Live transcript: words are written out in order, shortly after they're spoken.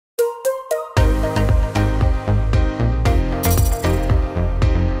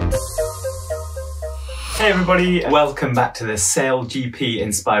Hey everybody, welcome back to the SailGP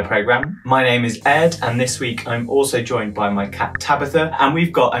Inspire program. My name is Ed, and this week I'm also joined by my cat Tabitha, and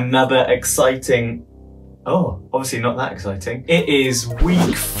we've got another exciting, obviously not that exciting. It is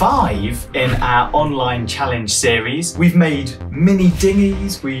week 5 in our online challenge series. We've made mini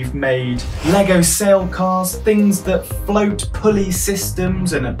dinghies, we've made Lego sail cars, things that float, pulley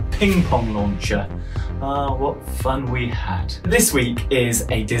systems, and a ping pong launcher. What fun we had. This week is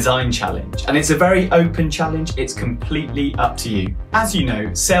a design challenge, and it's a very open challenge. It's completely up to you. As you know,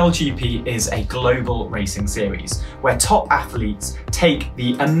 SailGP is a global racing series where top athletes take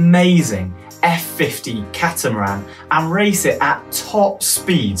the amazing F50 catamaran and race it at top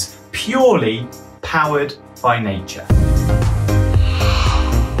speeds, purely powered by nature.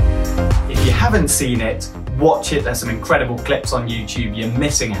 If you haven't seen it, watch it. There's some incredible clips on YouTube. You're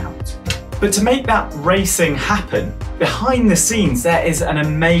missing out. But to make that racing happen, behind the scenes, there is an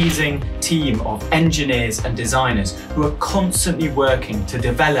amazing team of engineers and designers who are constantly working to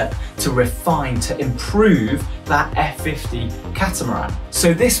develop, to refine, to improve that F50 catamaran.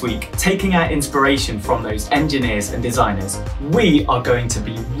 So this week, taking our inspiration from those engineers and designers, we are going to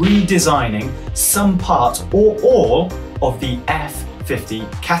be redesigning some part or all of the F50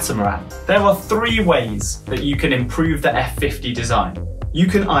 catamaran. There are 3 ways that you can improve the F50 design. You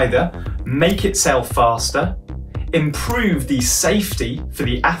can either make it sail faster, improve the safety for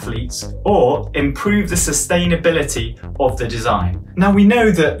the athletes, or improve the sustainability of the design. Now we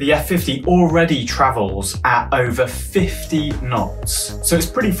know that the F50 already travels at over 50 knots, so it's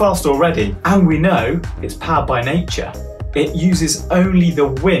pretty fast already, and we know it's powered by nature. It uses only the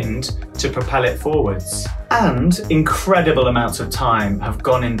wind to propel it forwards. And incredible amounts of time have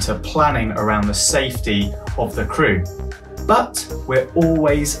gone into planning around the safety of the crew. But we're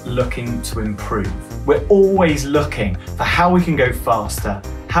always looking to improve. We're always looking for how we can go faster,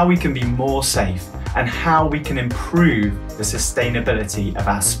 how we can be more safe, and how we can improve the sustainability of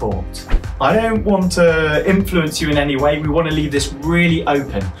our sport. I don't want to influence you in any way. We want to leave this really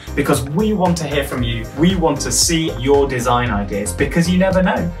open because we want to hear from you. We want to see your design ideas because you never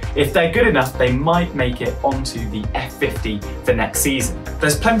know. If they're good enough, they might make it onto the F50 for next season.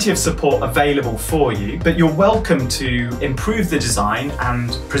 There's plenty of support available for you, but you're welcome to improve the design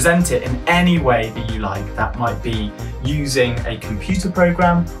and present it in any way that you like. That might be using a computer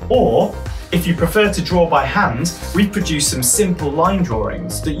program, or if you prefer to draw by hand, we've produced some simple line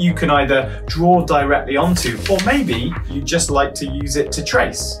drawings that you can either draw directly onto, or maybe you just like to use it to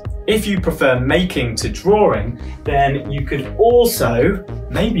trace. If you prefer making to drawing, then you could also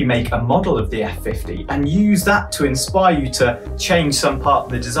maybe make a model of the F50 and use that to inspire you to change some part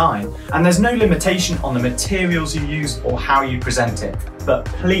of the design. And there's no limitation on the materials you use or how you present it. But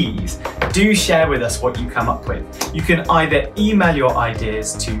please do share with us what you come up with. You can either email your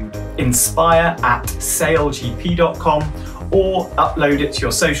ideas to inspire@sailgp.com or upload it to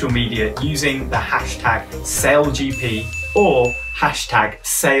your social media using the hashtag SailGP or hashtag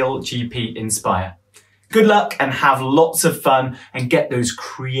SailGPInspire. Good luck and have lots of fun and get those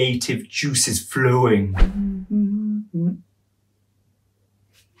creative juices flowing.